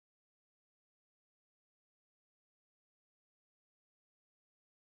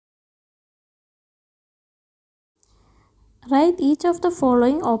Write each of the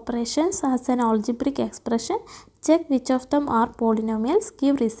following operations as an algebraic expression. Check which of them are polynomials.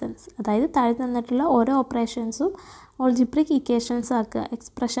 Give reasons. അതായത് താഴെ തന്നിട്ടുള്ള ഓരോ ഓപ്പറേഷൻസും algebraic equations ആക്കുക,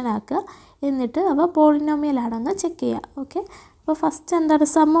 expression ആക്കുക, എന്നിട്ട് അവ പോളിനോമിയൽ ആണെന്ന് ചെക്ക് ചെയ്യുക. ഓക്കെ, അപ്പോൾ ഫസ്റ്റ് എന്താണ്?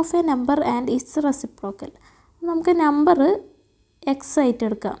 Some of A number and it's reciprocal. നമുക്ക് നമ്പർ എക്സ് ആയിട്ട്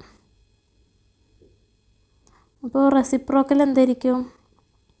എടുക്കാം. അപ്പോൾ റെസിപ്രോക്കൽ എന്തായിരിക്കും?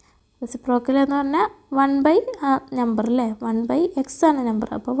 റെസിപ്രോക്കൽ എന്ന് പറഞ്ഞാൽ 1/, നമ്പർ അല്ലേ, 1/x ആണ് നമ്പർ,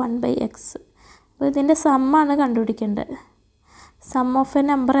 അപ്പോൾ 1/x. അപ്പോൾ ഇതിൻ്റെ സമ്മാണ് കണ്ടുപിടിക്കേണ്ടത്. Some of A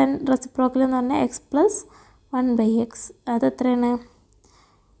number and reciprocal എന്ന് പറഞ്ഞാൽ x + 1/x. അത് എത്രയാണ്?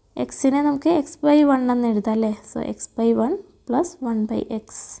 എക്സിനെ നമുക്ക് x/1 എന്ന് എഴുതാം അല്ലേ. So x/1 + 1/x.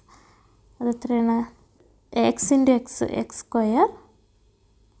 അത് എത്രയാണ്? x × x, x²,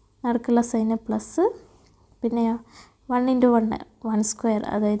 നടുക്കുള്ള സൈന് പ്ലസ്, പിന്നെയോ 1 × 1, 1²,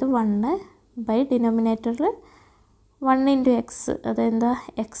 അതായത് 1 ഡിനോമിനേറ്ററിൽ 1 × x, അതെന്താ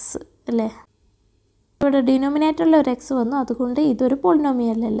x അല്ലേ. ഇവിടെ ഡിനോമിനേറ്ററിൽ ഒരു x വന്നു, അതുകൊണ്ട് ഇതൊരു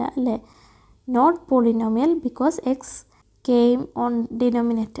പോളിനോമിയൽ അല്ല അല്ലേ. Not polynomial because x came on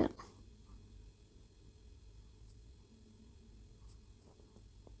denominator.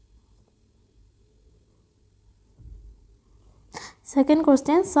 Second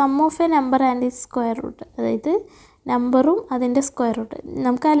question, some of A number and it's square root. അതായത് നമ്പറും അതിൻ്റെ സ്ക്വയർ റൂട്ട്.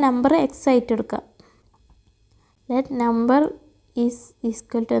 നമുക്ക് ആ നമ്പർ എക്സ് ആയിട്ട് എടുക്കാം. Let number is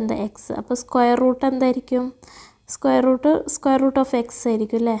equal to എന്താ? എക്സ്. അപ്പോൾ സ്ക്വയർ റൂട്ട് എന്തായിരിക്കും? സ്ക്വയർ റൂട്ട് ഓഫ് എക്സ്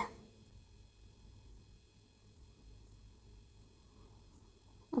ആയിരിക്കും അല്ലേ.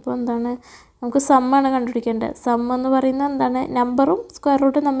 അപ്പോൾ എന്താണ്? നമുക്ക് സമ്മാണ് കണ്ടുപിടിക്കേണ്ടത്. സം എന്ന് പറയുന്നത് എന്താണ്? നമ്പറും സ്ക്വയർ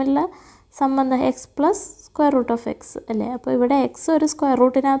റൂട്ടും തമ്മിലുള്ള സം എന്താ? X plus square root of X അല്ലേ. അപ്പോൾ ഇവിടെ എക്സ് ഒരു സ്ക്വയർ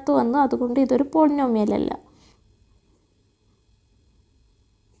റൂട്ടിനകത്ത് വന്നു, അതുകൊണ്ട് ഇതൊരു പോളിനോമിയൽ അല്ല.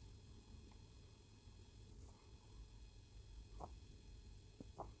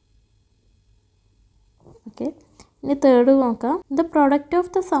 ഓക്കെ, ഇനി തേർഡ് നോക്കാം. The product of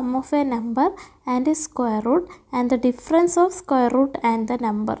the sum of A number and E square root and the difference of square root and the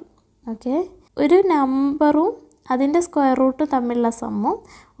number. Okay, ഒരു നമ്പറും അതിൻ്റെ സ്ക്വയർ റൂട്ട് തമ്മിലുള്ള സമ്മും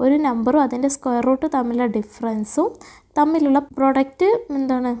ഒരു നമ്പറും അതിൻ്റെ സ്ക്വയർ റൂട്ട് തമ്മിലുള്ള ഡിഫറൻസും തമ്മിലുള്ള പ്രോഡക്റ്റ്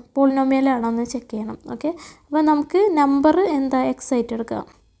എന്താണ്? പോളിനോമിയൽ ആണോ എന്ന് ചെക്ക് ചെയ്യണം. ഓക്കെ, അപ്പോൾ നമുക്ക് നമ്പർ എന്താ? എക്സ് ആയിട്ട് എടുക്കാം.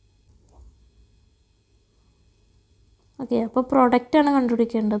 ഓക്കെ, അപ്പോൾ പ്രോഡക്റ്റാണ്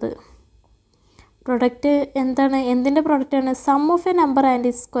കണ്ടുപിടിക്കേണ്ടത്. പ്രൊഡക്റ്റ് എന്താണ്? എന്തിൻ്റെ പ്രൊഡക്റ്റാണ്? Some of A number and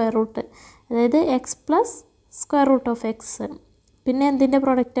it's square root, അതായത് X plus square root of X. പിന്നെ എന്തിൻ്റെ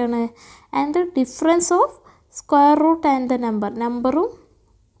പ്രൊഡക്റ്റാണ്? And the difference of square root and the number. നമ്പറും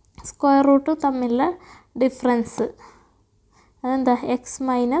സ്ക്വയർ റൂട്ടും തമ്മിലുള്ള ഡിഫറൻസ്, അതെന്താ? X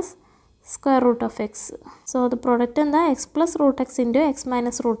minus square root of X. So the product എന്താ? X plus root X into X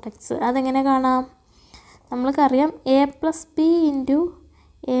minus root X. അതെങ്ങനെ കാണാം? നമ്മൾക്കറിയാം A plus B into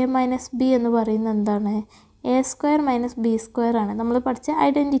A minus B എന്ന് പറയുന്നത് എന്താണ്? a² - b² ആണ്. നമ്മൾ പഠിച്ച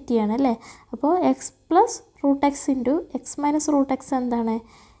ഐഡൻറ്റിറ്റിയാണ് അല്ലേ. അപ്പോൾ X plus root X into X minus root X എന്താണ്?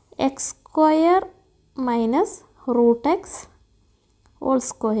 x² - root X whole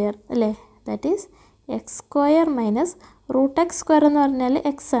square അല്ലേ. That is x² - root x² എന്ന് പറഞ്ഞാൽ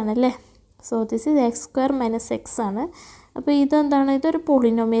എക്സ് ആണ് അല്ലേ. So this is x² - X ആണ്. അപ്പോൾ ഇതെന്താണ്? ഇതൊരു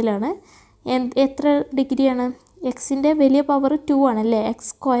പോളിനോമിയലാണ്. എത്ര ഡിഗ്രിയാണ്? എക്സിൻ്റെ വലിയ പവർ 2 ആണല്ലേ,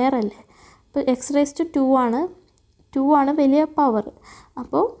 x² അല്ലേ. അപ്പോൾ x⁻²² ആണ്, 2 ആണ് വലിയ പവർ.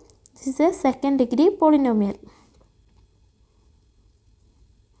 അപ്പോൾ this is A second degree polynomial.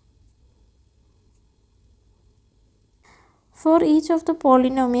 For each of the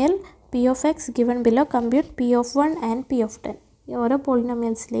polynomial p of x given below, compute p of 1 and p of 10. ഓരോ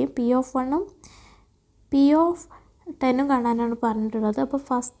പോളിനോമിയൽസിലെയും p of 1ഉം p of 10ഉം കാണാനാണ് പറഞ്ഞിട്ടുള്ളത്. അപ്പോൾ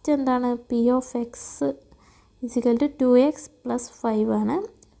ഫസ്റ്റ് എന്താണ്? p of x = 2x + 5 ആണ്.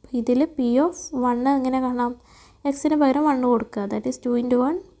 അപ്പോൾ ഇതിൽ p of 1 എങ്ങനെ കാണാം? എക്സിന് പകരം 1 കൊടുക്കുക. That is 2 ×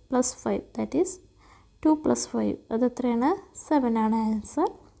 1 + 5, that is 2 + 5. അത് എത്രയാണ്? 7 ആണ് ആൻസർ.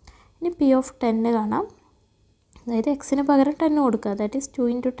 ഇനി p of 10 കാണാം. അതായത് എക്സിന് പകരം 10 കൊടുക്കുക. That is 2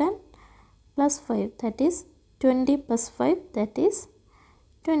 × 10 + 5, that is 20 + 5, that is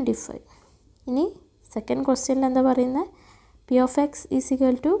 25. ഇനി സെക്കൻഡ് ക്വസ്റ്റ്യനിൽ എന്താ പറയുന്നത്? p of x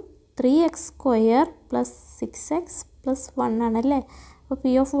 = 3x² + 6x + 1 ആണല്ലേ. അപ്പോൾ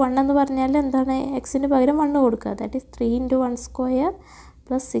p of 1 എന്ന് പറഞ്ഞാൽ എന്താണ്? എക്സിന് പകരം 1 കൊടുക്കുക. ദാറ്റ് ഈസ് 3 × 1²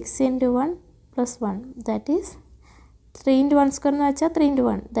 + 6 × 1 + 1, ദാറ്റ് ഈസ് 3 × 1² എന്ന് വെച്ചാൽ 3 ×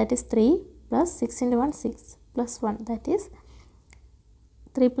 1, ദാറ്റ് ഈസ് 3 + 6 × 1 6 + 1, ദാറ്റ് ഈസ്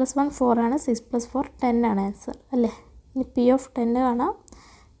 3 + 1 4 ആണ്, 6 + 4 10 ആണ് ആൻസർ അല്ലേ. ഇനി p of 10 കാണാം.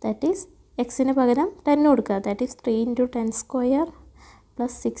 ദാറ്റ് ഈസ് എക്സിന് പകരം 10 കൊടുക്കുക. That is 3 × 10²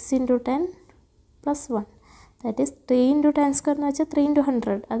 + 6 × 10 + 1, that is 3 into 10 square എന്ന് വെച്ചാൽ 3 ഇൻറ്റു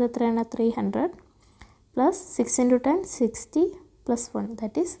 100 അത് എത്രയാണ് 300 plus 6 into 10 60 plus 1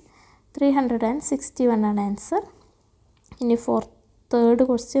 that is 361 ആണ് ആൻസർ. ഇനി തേർഡ്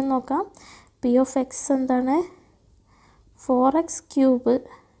ക്വസ്റ്റ്യൻ നോക്കാം. പി ഓഫ് എക്സ് എന്താണ് 4x cube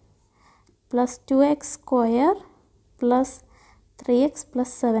plus 2x square plus 3x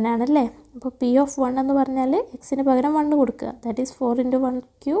plus 7 ആണല്ലേ. അപ്പോൾ പി ഓഫ് 1 എന്ന് പറഞ്ഞാൽ എക്സിന് പകരം 1 കൊടുക്കുക. That is 4 into 1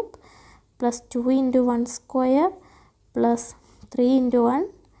 cube plus 2 into 1 square plus 3 into 1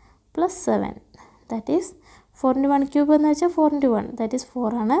 plus 7 that is 4 into 1 cube എന്ന് വെച്ചാൽ 4 ഇൻറ്റു 1 ദാറ്റ് ഈസ്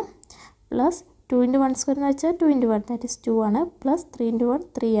 4 ആണ്. പ്ലസ് 2 ഇൻറ്റു 1 സ്ക്വയർ എന്ന് വെച്ചാൽ 2 ഇൻറ്റു 1 ദാറ്റ് ഈസ് 2 ആണ്. പ്ലസ് 3 ഇൻറ്റു 1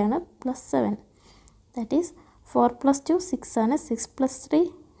 3 ആണ് പ്ലസ് 7 ദാറ്റ് ഈസ് 4 പ്ലസ് 2 6 ആണ്. 6 പ്ലസ് 3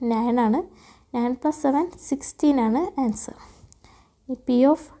 9 ആണ്. 9 പ്ലസ് 7 16 ആണ് ആൻസർ. ഈ പി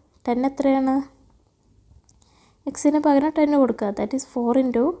ഓഫ് 10 എത്രയാണ് എക്സിന് പകരം 10 കൊടുക്കുക. That is 4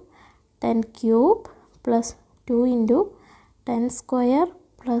 into 10 cube plus 2 into 10 square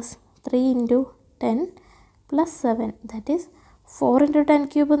plus 3 into 10 plus 7 that is 4 into 10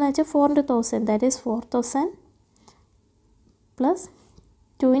 cube എന്ന് വെച്ചാൽ 4 into 1000 that is 4000 plus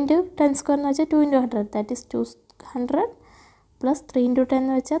 2 into 10 square എന്ന് വെച്ചാൽ 2 into 100 that is 200 plus 3 into 10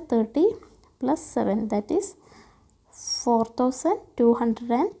 എന്ന് വെച്ചാൽ 30 plus 7 that is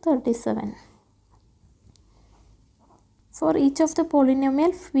 4237. For each of the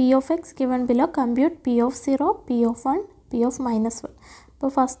polynomial p of x given below, compute p of 0, p of 1, p of minus 1. അപ്പോൾ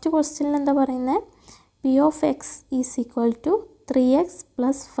first ക്വസ്റ്റ്യനിൽ എന്താ പറയുന്നത് p of x is equal to 3x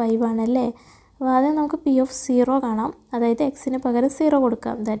plus 5 ആണല്ലേ. അപ്പോൾ ആദ്യം നമുക്ക് p of 0 കാണാം. അതായത് എക്സിന് പകരം 0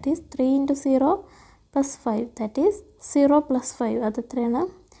 കൊടുക്കാം. That is 3 into 0 plus 5 that is 0 plus 5 അത് എത്രയാണ്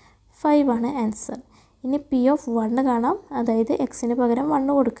 5 ആണ് ആൻസർ. ഇനി പി ഓഫ് 1 കാണാം. അതായത് എക്സിന് പകരം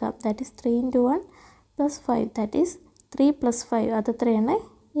 1 കൊടുക്കാം. That is 3 into 1 plus 5 that is 3 plus 5 അത് എത്രയാണ്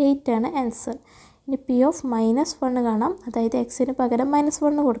 8 ആണ് ആൻസർ. ഇനി പി ഓഫ് മൈനസ് 1 കാണാം. അതായത് എക്സിന് പകരം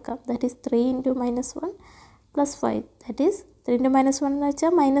 -1 കൊടുക്കാം. That is 3 into -1 plus 5 that is 3 into -1 എന്ന്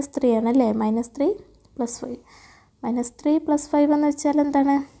വെച്ചാൽ -3 ആണല്ലേ. -3 പ്ലസ് 5 -3 പ്ലസ് 5 എന്ന് വെച്ചാൽ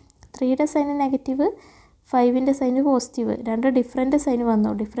എന്താണ് 3യുടെ സൈന് നെഗറ്റീവ് 5ൻ്റെ സൈന് പോസിറ്റീവ്. രണ്ട് ഡിഫറെൻറ്റ് സൈന് വന്നു.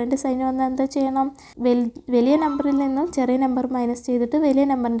 ഡിഫറെൻറ്റ് സൈന് വന്നാൽ എന്താ ചെയ്യണം വലിയ നമ്പറിൽ നിന്നും ചെറിയ നമ്പർ മൈനസ് ചെയ്തിട്ട് വലിയ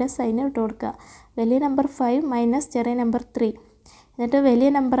നമ്പറിൻ്റെ സൈന് ഇട്ട് കൊടുക്കുക. വലിയ നമ്പർ 5 മൈനസ് ചെറിയ നമ്പർ 3 എന്നിട്ട് വലിയ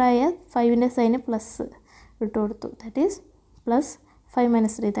നമ്പറായ 5ൻ്റെ സൈന് പ്ലസ് ഇട്ട് കൊടുത്തു. That is plus 5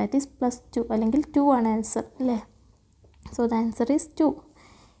 minus 3 that is plus 2 അല്ലെങ്കിൽ 2 ആണ് ആൻസർ അല്ലേ. So the answer is 2.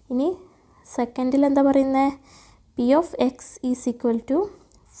 ഇനി സെക്കൻഡിൽ എന്താ പറയുന്നത് P of X is equal to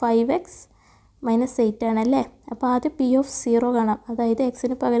 5x minus 8 ആണല്ലേ. അപ്പോൾ ആദ്യം പി ഓഫ് 0 കാണാം. അതായത്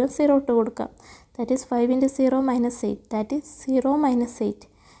എക്സിന് പകരം 0 ഇട്ട് കൊടുക്കാം. That is 5 into 0 minus 8 that is 0 minus 8.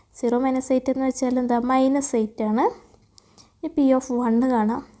 0 minus 8 എന്ന് വെച്ചാൽ എന്താ -8 ആണ്. ഈ പി ഓഫ് 1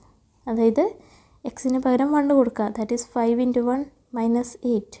 കാണാം. അതായത് എക്സിന് പകരം 1 കൊടുക്കുക. That is 5 into 1 minus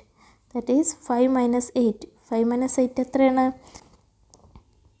 8 that is 5 minus 8. 5 minus 8 എത്രയാണ്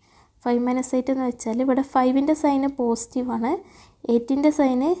 5 മൈനസ് 8 എന്ന് വെച്ചാൽ ഇവിടെ 5ൻ്റെ സൈന് പോസിറ്റീവാണ് 8ൻ്റെ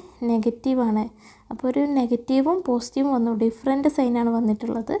സൈന് നെഗറ്റീവാണ്. അപ്പോൾ ഒരു നെഗറ്റീവും പോസിറ്റീവും വന്നു. ഡിഫറെൻറ്റ് സൈനാണ്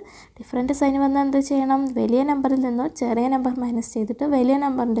വന്നിട്ടുള്ളത്. ഡിഫറെൻറ്റ് സൈൻ വന്നാൽ എന്ത് ചെയ്യണം വലിയ നമ്പറിൽ നിന്നോ ചെറിയ നമ്പർ മൈനസ് ചെയ്തിട്ട് വലിയ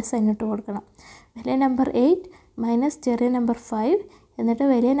നമ്പറിൻ്റെ സൈൻ ഇട്ട് കൊടുക്കണം. വലിയ നമ്പർ 8 മൈനസ് ചെറിയ നമ്പർ 5 എന്നിട്ട്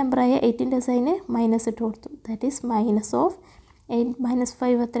വലിയ നമ്പറായ 8ൻ്റെ സൈന് മൈനസ് ഇട്ട് കൊടുത്തു. That is minus of 8 minus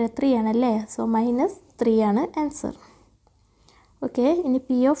 5 എത്ര 3 ആണല്ലേ. സോ -3 ആണ് ആൻസർ. ഓക്കെ. ഇനി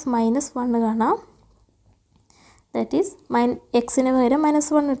പി ഓഫ് -1 കാണാം. ദാറ്റ് ഈസ് എക്സിന് പകരം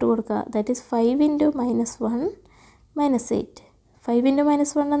 -1 ഇട്ട് കൊടുക്കുക. That is 5 into -1 minus 8. 5 into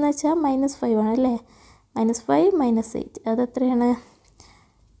 -1 എന്ന് വെച്ചാൽ -5 ആണല്ലേ. -5 മൈനസ് 8 അത് എത്രയാണ്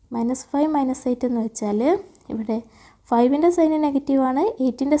 -5 മൈനസ് 8 എന്ന് വെച്ചാൽ ഇവിടെ 5ൻ്റെ സൈന് നെഗറ്റീവാണ്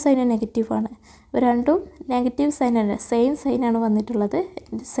 8ൻ്റെ സൈന് നെഗറ്റീവാണ്. ഇവ രണ്ടും നെഗറ്റീവ് സൈനാണ്. സെയിം സൈനാണ് വന്നിട്ടുള്ളത്.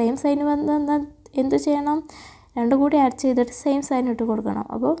 സെയിം സൈൻ വന്നാൽ എന്ത് ചെയ്യണം രണ്ടും കൂടി ആഡ് ചെയ്തിട്ട് സെയിം സൈൻ ഇട്ട് കൊടുക്കണം.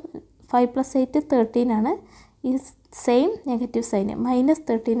 അപ്പോൾ 5 + 8 13 ആണ്. ഈ സെയിം നെഗറ്റീവ് സൈന്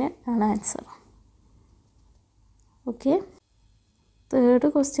 -13 ആണ് ആൻസർ. ഓക്കെ. തേർഡ്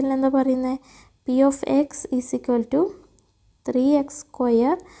ക്വസ്റ്റ്യനിൽ എന്താ പറയുന്നത് P of X is equal to 3x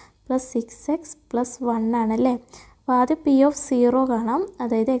square plus 6x plus 1 ആണല്ലേ. അപ്പോൾ ആദ്യം പി ഓഫ് 0 കാണാം.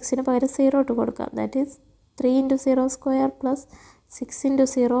 അതായത് എക്സിന് പകരം 0 ഇട്ട് കൊടുക്കാം. That is 3 into 0 square plus 6 into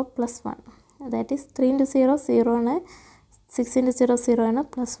 0 plus 1 that is 3 into 0 0 ആണ്. 6 ഇൻറ്റു 0 0 ആണ്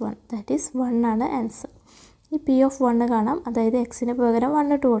പ്ലസ് 1 ദാറ്റ് ഈസ് 1 ആണ് ആൻസർ. ഈ പി ഓഫ് 1 കാണാം. അതായത് എക്സിന് പകരം 1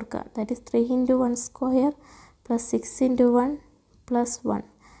 ഇട്ട് കൊടുക്കുക. That is 3 into 1 square plus 6 into 1 plus 1.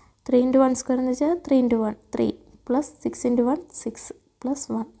 3 into 1 square എന്ന് വെച്ചാൽ 3 ഇൻറ്റു 1 3 പ്ലസ് 6 ഇൻറ്റു 1 6 പ്ലസ്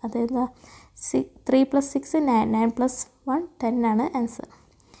 1 അതായത് 3 പ്ലസ് 6 9 9 പ്ലസ് 1 10 ആണ് ആൻസർ.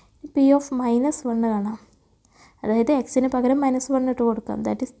 പി ഓഫ് -1 കാണാം. അതായത് എക്സിന് പകരം -1 ഇട്ട് കൊടുക്കാം.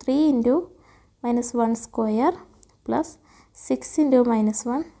 That is 3 into -1 square plus 6 into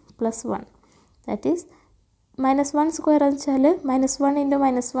 -1 plus 1. That is -1 square എന്ന് വെച്ചാൽ -1 ഇൻറ്റു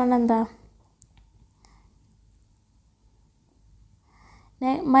 -1 എന്താ,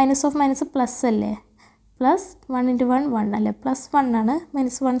 മൈനസ് ഓഫ് മൈനസ് പ്ലസ് അല്ലേ, പ്ലസ് 1 ഇൻറ്റു 1 1 അല്ലേ, പ്ലസ് 1 ആണ്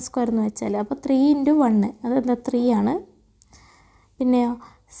 -1 സ്ക്വയർ എന്ന് വെച്ചാൽ. അപ്പോൾ 3 ഇൻറ്റു 1 അതെന്താ 3 ആണ്. പിന്നെയോ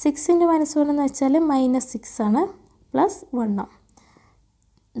 6 ഇൻറ്റു -1 എന്ന് വെച്ചാൽ -6 ആണ് പ്ലസ് 1.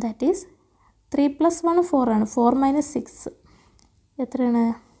 ദാറ്റ് ഈസ് 3 പ്ലസ് 1 4 ആണ്. 4 മൈനസ് 6 എത്രയാണ്,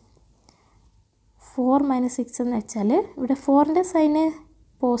 4 മൈനസ് 6 എന്ന് വെച്ചാൽ ഇവിടെ 4ൻ്റെ സൈന്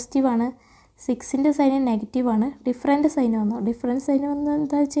പോസിറ്റീവാണ്, 6ൻ്റെ സൈന് നെഗറ്റീവാണ്, ഡിഫറൻറ്റ് സൈന് വന്നു. ഡിഫറൻറ്റ് സൈന് വന്ന്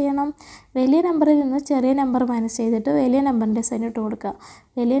എന്താ ചെയ്യണം, വലിയ നമ്പറിൽ നിന്ന് ചെറിയ നമ്പർ മൈനസ് ചെയ്തിട്ട് വലിയ നമ്പറിൻ്റെ സൈൻ ഇട്ട് കൊടുക്കുക.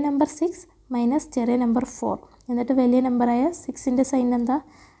 വലിയ നമ്പർ 6 മൈനസ് ചെറിയ നമ്പർ 4, എന്നിട്ട് വലിയ നമ്പറായ 6ൻ്റെ സൈൻ എന്താ,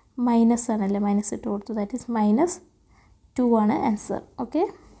 മൈനസ് ആണല്ലേ, മൈനസ് ഇട്ട് കൊടുത്തു. ദാറ്റ് ഈസ് -2 ആണ് ആൻസർ. Okay,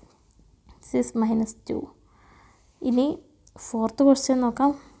 this is -2. ഇനി 4th ക്വസ്റ്റ്യൻ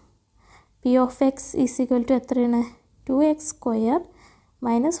നോക്കാം. P of x is equal to എത്രയാണ്, 2x square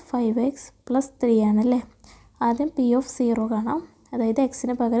minus 5x plus 3 ആണല്ലേ. ആദ്യം P of 0 കാണാം, അതായത്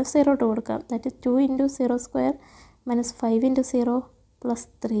എക്സിന് പകരം 0 ഇട്ട് കൊടുക്കാം. That is 2 into 0 square minus 5 into 0 plus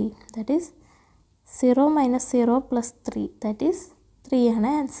 3. That is 0 minus 0 plus 3, that is 3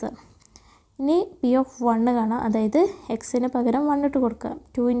 ആണ് ആൻസർ. ഇനി P of 1 കാണാം, അതായത് എക്സിന് പകരം 1 ഇട്ട് കൊടുക്കാം.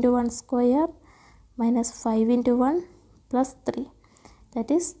 2 into 1 square minus 5 into 1 plus 3.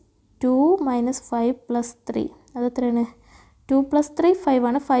 That is 2 minus 5 plus 3, അത് എത്രയാണ്, 2 പ്ലസ് 3 5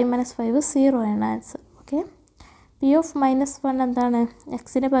 ആണ്. 5 മൈനസ് 5 0 ആണ് ആൻസർ. ഓക്കെ, P of -1 എന്താണ്,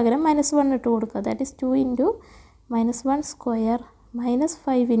 എക്സിന് പകരം -1 ഇട്ട് കൊടുക്കുക. That is 2 into -1 square minus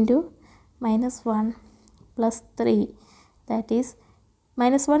 5 into -1 plus 3. That is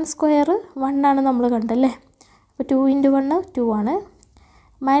 -1 square 1 ആണ് നമ്മൾ കണ്ടല്ലേ. അപ്പോൾ 2 ഇൻറ്റു 1 2 ആണ്.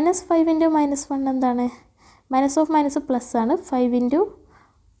 -5 ഇൻറ്റു -1 എന്താണ്, മൈനസ് ഓഫ് മൈനസ് പ്ലസ് ആണ്. 5 ഇൻറ്റു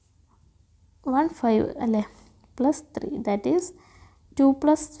 1 5 അല്ലേ, പ്ലസ് 3. ദാറ്റ് ഈസ് 2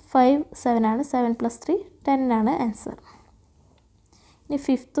 പ്ലസ് 5 7 ആണ്. 7 പ്ലസ് 3 10 ആണ് ആൻസർ. ഇനി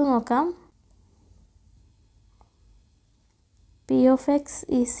 5th നോക്കാം. P of x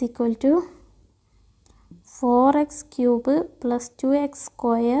is equal to 4x cube plus 2x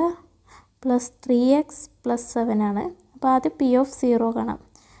square plus 3x plus 7 ആണ്. അപ്പോൾ ആദ്യം P of 0 കാണാം,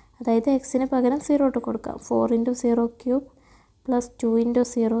 അതായത് എക്സിന് പകരം 0 ഇട്ട് കൊടുക്കാം. 4 into 0 cube plus 2 into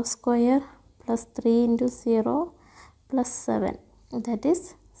 0 square plus 3 into 0 plus 7. That is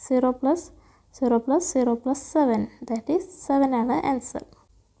 0 plus 0 plus 0 plus 7, that is 7 ആണ് ആൻസർ.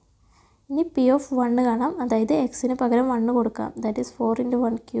 ഇനി P of 1 കാണാം, അതായത് എക്സിന് പകരം 1 കൊടുക്കാം. That is 4 into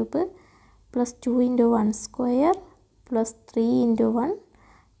 1 cube plus 2 into 1 square plus 3 into 1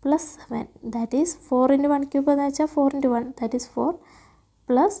 plus 7. That is 4 into 1 cube എന്ന് വെച്ചാൽ 4 into 1, that is 4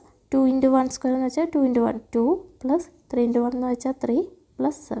 plus 2 into 1 square എന്ന് വെച്ചാൽ 2 ഇൻറ്റു 1 2 പ്ലസ് 3 ഇൻറ്റു 1 എന്ന് വെച്ചാൽ 3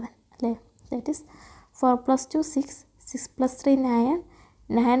 പ്ലസ് 7 അല്ലേ. That is 4 plus 2 6, 6 plus 3 9,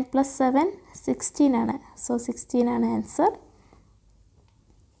 9 plus 7 16 ആണ്. സോ 16 ആണ് ആൻസർ.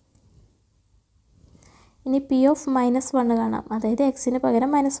 ഇനി P of -1 കാണാം, അതായത് എക്സിന് പകരം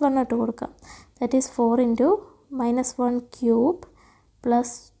 -1 ഇട്ട് കൊടുക്കാം. That is 4 into -1 cube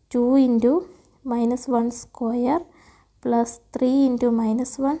plus 2 into -1 square plus 3 into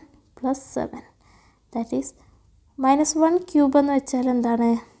 -1 plus 7. That is -1 cube എന്ന് വെച്ചാൽ എന്താണ്,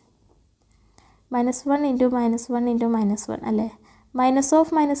 -1 ഇൻറ്റു -1 ഇൻറ്റു -1 അല്ലേ. മൈനസ്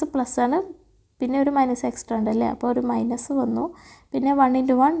ഓഫ് മൈനസ് പ്ലസ് ആണ്, പിന്നെ ഒരു മൈനസ് എക്സ്ട്രാ ഉണ്ടല്ലേ, അപ്പോൾ ഒരു മൈനസ് വന്നു. പിന്നെ 1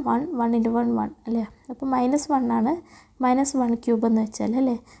 ഇൻറ്റു 1 1, 1 ഇൻറ്റു 1 1 അല്ലേ. അപ്പോൾ -1 ആണ് -1 ക്യൂബ് എന്ന് വെച്ചാൽ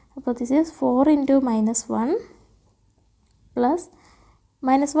അല്ലേ. അപ്പോൾ this is 4 into -1 plus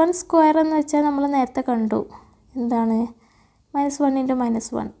 -1 square എന്ന് വെച്ചാൽ നമ്മൾ നേരത്തെ കണ്ടു എന്താണ്, -1 into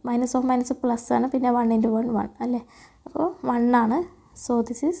 -1, minus of minus plus ആണ്, പിന്നെ 1 ഇൻറ്റു 1 1 അല്ലേ. അപ്പോൾ 1 ആണ്. So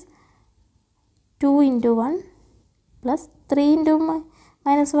this is 2 into 1 plus 3 into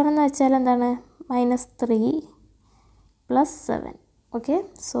 -1 എന്ന് വെച്ചാൽ എന്താണ്, -3 പ്ലസ് 7. ഓക്കെ,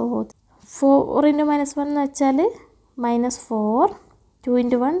 സോ 4 ഇൻറ്റു -1 എന്ന് വെച്ചാൽ -4, 2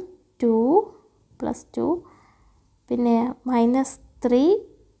 ഇൻറ്റു 1 2 പ്ലസ് 2, പിന്നെ -3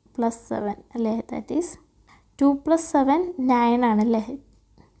 പ്ലസ് 7 അല്ലേ. ദാറ്റ് ഈസ് 2 പ്ലസ് 7 9 ആണല്ലേ.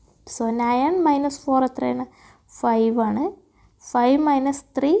 സോ 9 മൈനസ് 4 എത്രയാണ്, 5 ആണ്. 5 മൈനസ്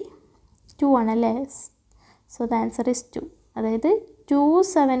 3 2 ആണല്ലേ. So the answer is 2. അതായത് 2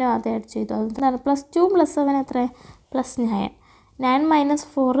 7 ആദ്യം ആഡ് ചെയ്തു. അതെന്താണ്, പ്ലസ് 2 പ്ലസ് 7 എത്ര, പ്ലസ് 9. 9 മൈനസ്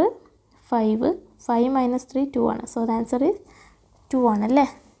 4 5, 5 മൈനസ് 3 2 ആണ്. സോ ദ ആൻസർ ഈസ് 2 ആണല്ലേ.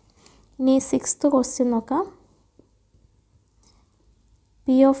 ഇനി 6th ക്വസ്റ്റ്യൻ നോക്കാം.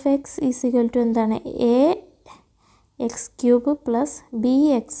 P of x is equal to എന്താണ്, X cube plus B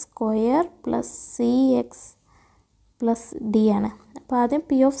X square plus C X plus D ആണ്. അപ്പോൾ ആദ്യം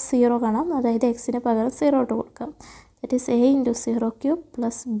പി ഓഫ് 0 കാണാം, അതായത് എക്സിന് പകരം 0 ഇട്ട് കൊടുക്കാം. That is A into 0 cube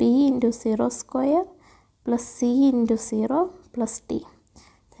plus B into 0 square plus C into 0 plus D.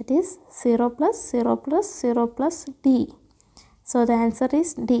 That is 0 plus 0 plus 0 plus D. So the answer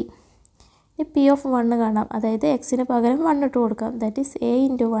is D. ഈ പി ഓഫ് 1 കാണാം, അതായത് എക്സിന് പകരം 1 ഇട്ട് കൊടുക്കാം. That is A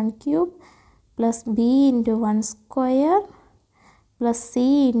into 1 cube plus B into 1 square plus C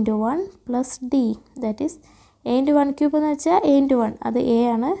into 1 plus D. That is A into 1 cube എന്ന് വെച്ചാൽ A into 1, അത് എ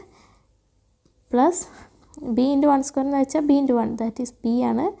ആണ്, പ്ലസ് ബി ഇൻറ്റു 1 സ്ക്വയർ എന്ന് വെച്ചാൽ B into 1, that is B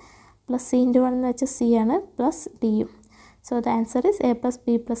ആണ്, plus C into 1 എന്ന് വെച്ചാൽ C ആണ്, പ്ലസ് ഡിയും. So the answer is A plus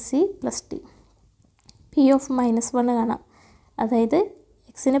B plus C plus D. P of -1 കാണാം, അതായത്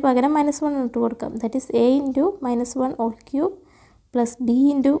എക്സിന് പകരം -1 ഇട്ട് കൊടുക്കാം. That is A into -1 whole cube plus B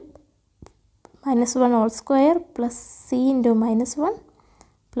into -1 whole square plus C into -1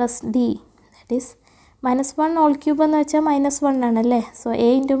 plus D. That is -1 whole cube എന്ന് വെച്ചാൽ -1 ആണല്ലേ. So A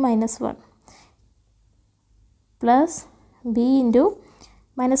into -1 plus B into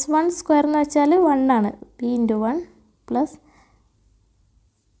 -1 square എന്ന് വെച്ചാൽ 1 ആണ്, B into 1 plus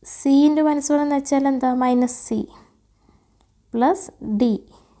C into -1 എന്ന് വെച്ചാൽ എന്താ, -c plus D.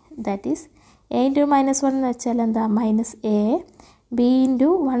 That is A into -1 എന്ന് വെച്ചാൽ എന്താ, -a, ബി ഇൻറ്റു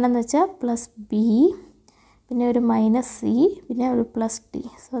 1 എന്ന് വെച്ചാൽ പ്ലസ് ബി, പിന്നെ ഒരു -c, പിന്നെ ഒരു plus D.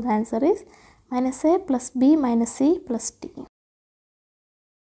 So the answer is -a plus B -c plus D.